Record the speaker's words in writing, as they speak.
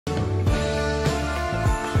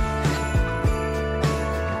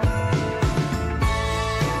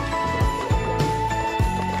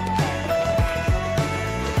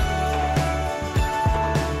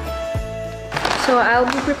So I'll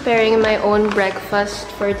be preparing my own breakfast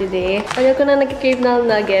for today. Ayaw ko na nag-crave ng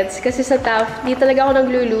nuggets kasi sa TAF, di talaga ako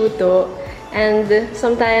nagluluto. And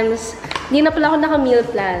sometimes, di na pala ako naka-meal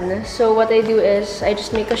plan. So what I do is, I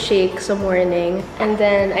just make a shake sa morning. And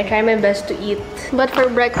then, I try my best to eat. But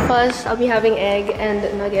for breakfast, I'll be having egg and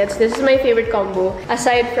nuggets. This is my favorite combo,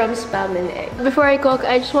 aside from Spam and egg. Before I cook,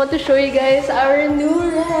 I just want to show you guys our new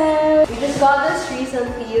ref. We just got this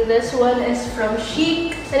recently. This one is from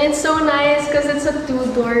CHiQ. And it's so nice because it's a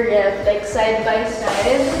two-door ref, like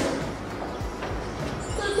side-by-side.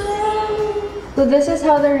 So this is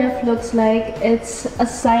how the ref looks like. It's a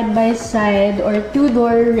side-by-side or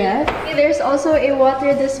two-door ref. There's also a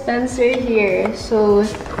water dispenser here. So,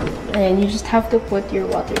 and you just have to put your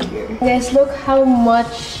water here. Guys, look how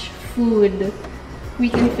much food we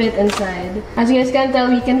can fit inside. As you guys can tell,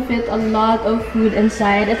 we can fit a lot of food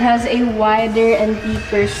inside. It has a wider and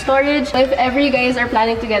deeper storage. So if ever you guys are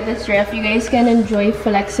planning to get this ref, you guys can enjoy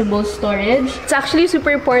flexible storage. It's actually super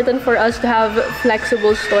important for us to have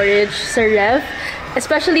flexible storage sa ref.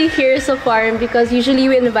 Especially here sa farm because usually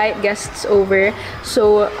we invite guests over.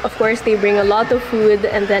 So, of course, they bring a lot of food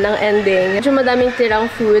and then ang ending, medyo madaming tirang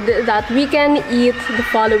food that we can eat the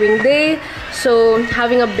following day. So,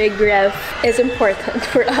 having a big ref is important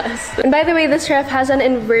for us. And by the way, this ref has an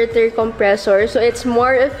inverter compressor. So, it's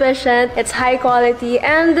more efficient, it's high quality,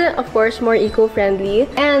 and of course, more eco-friendly.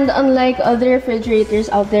 And unlike other refrigerators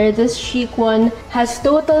out there, this CHiQ one has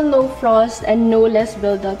total no frost and no less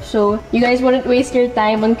buildup. So, you guys wouldn't waste your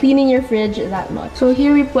time on cleaning your fridge that much. So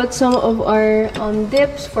here we put some of our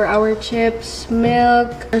dips for our chips,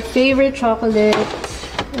 milk, our favorite chocolate,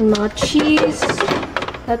 and mga cheese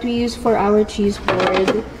that we use for our cheese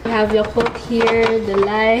board. We have Yakult here,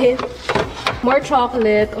 Delight, more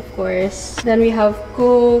chocolate, of course. Then we have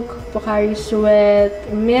Coke, Pocari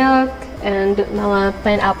Sweat, milk, and mga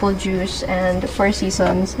pineapple juice, and Four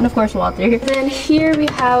Seasons, and of course water. Then here we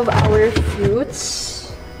have our fruits.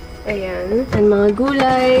 Ayan. And mga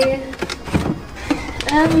gulay.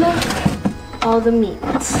 And all the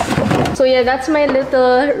meats. So yeah, that's my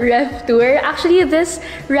little ref tour. Actually, this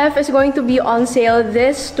ref is going to be on sale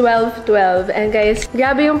this 12/12. And guys,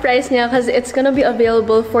 grabe yung price niya because it's gonna be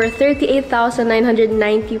available for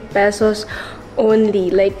 38,990 pesos only,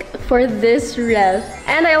 like for this ref.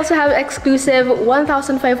 And I also have exclusive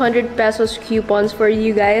 1,500 pesos coupons for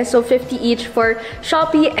you guys, so 50 each for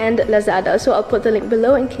Shopee and Lazada. So I'll put the link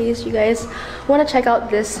below in case you guys want to check out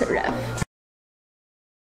this ref.